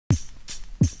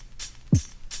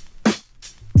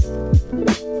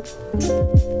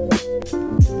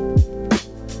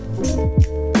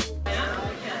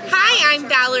Hi, I'm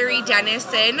Valerie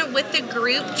Dennison with the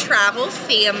group Travel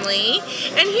Family,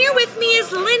 and here with me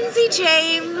is Lindsey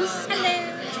James.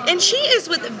 Hello. And she is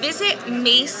with Visit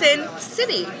Mason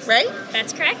City, right?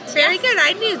 That's correct. Very good,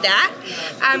 I knew that.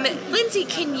 Lindsey,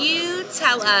 can you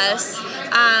tell us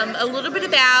a little bit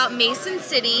about Mason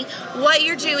City, what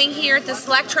you're doing here at the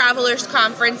Select Travelers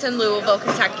Conference in Louisville,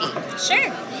 Kentucky?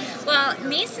 Sure. Well,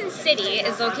 Mason City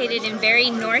is located in very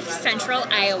north-central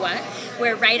Iowa.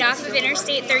 We're right off of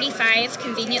Interstate 35,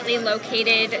 conveniently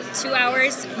located 2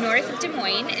 hours north of Des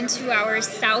Moines and 2 hours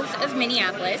south of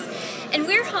Minneapolis. And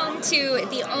we're home to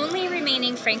the only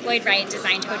remaining Frank Lloyd Wright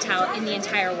designed hotel in the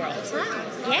entire world. Wow.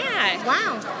 Yeah.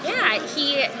 Wow. Yeah,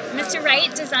 Mr. Wright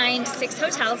designed 6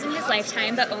 hotels in his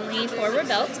lifetime, but only 4 were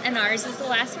built, and ours is the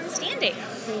last one standing.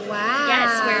 Wow.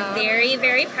 Yes, we're very,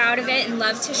 very proud of it and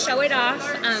love to show it off.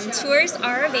 Tours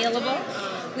are available.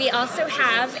 We also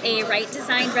have a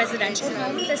Wright-designed residential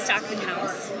home, the Stockman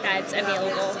House, that's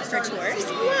available for tours.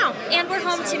 Wow. And we're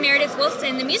home to Meredith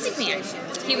Willson, the Music Man.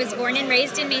 He was born and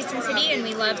raised in Mason City, and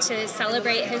we love to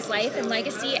celebrate his life and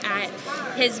legacy at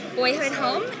his boyhood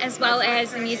home, as well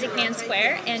as the Music Man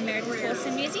Square and Meredith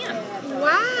Willson Museum.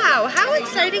 Wow, how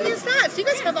exciting is that? So you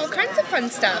guys have all kinds of fun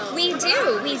stuff. We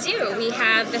do. We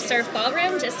have the Surf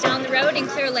Ballroom just down the road in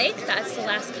Clear Lake. That's the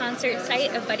last concert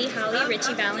site of Buddy Holly,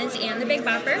 Richie Valens, and the Big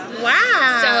Bopper.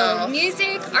 Wow. So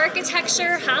music,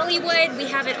 architecture, Hollywood, we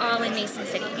have it all in Mason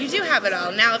City. You do have it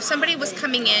all. Now, if somebody was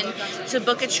coming in to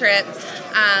book a trip,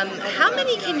 how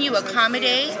many can you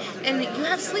accommodate? And you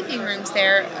have sleeping rooms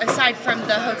there aside from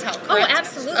the hotel, correct? Oh,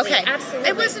 absolutely. Okay. Absolutely.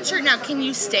 I wasn't sure. Now, can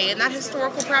you stay in that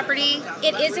historical property?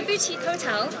 It is a boutique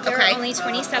hotel. There are only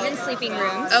 27 sleeping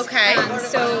rooms. Okay.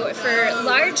 So for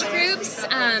large groups,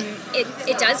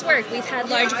 it does work. We've had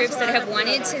large groups that have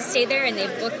wanted to stay there, and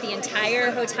they've booked the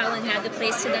entire hotel and had the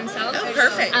place to themselves. Oh,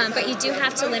 perfect. But you do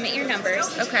have to limit your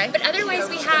numbers. Okay. But otherwise,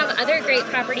 we have other great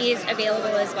properties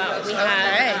available as well. We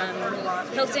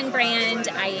have Hilton brand,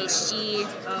 IHG,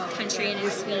 Country Inn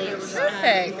and Suites.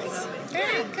 Perfect.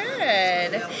 Very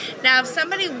good. Now, if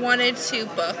somebody wanted to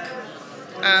book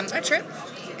a trip,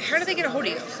 how do they get a hold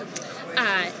of you?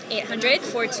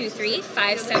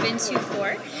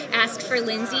 800-423-5724. Ask for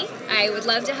Lindsey. I would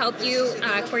love to help you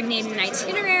coordinate an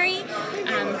itinerary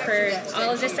for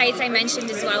all of the sites I mentioned,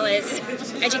 as well as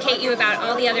educate you about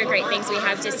all the other great things we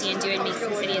have to see and do in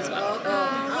Mason City as well.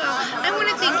 I want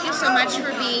to thank you so much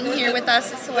for being here with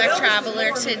us at Select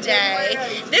Traveler today.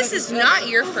 This is not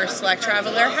your first Select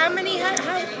Traveler. How many?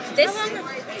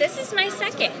 This is my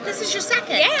second. This is your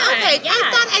second? Yeah. Okay.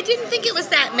 Yeah. I didn't think it was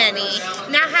that many.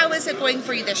 Now, how is it going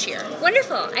for you this year?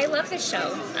 Wonderful. I love this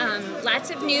show.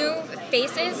 Lots of new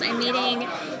faces. I'm meeting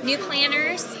new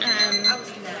planners.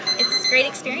 It's a great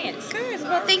experience. Good.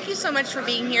 Well, thank you so much for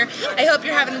being here. I hope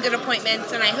you're having good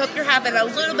appointments, and I hope you're having a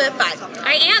little bit of fun.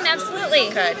 I am, absolutely.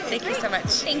 Good. Thank you so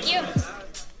much. Thank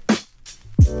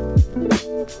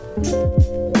you.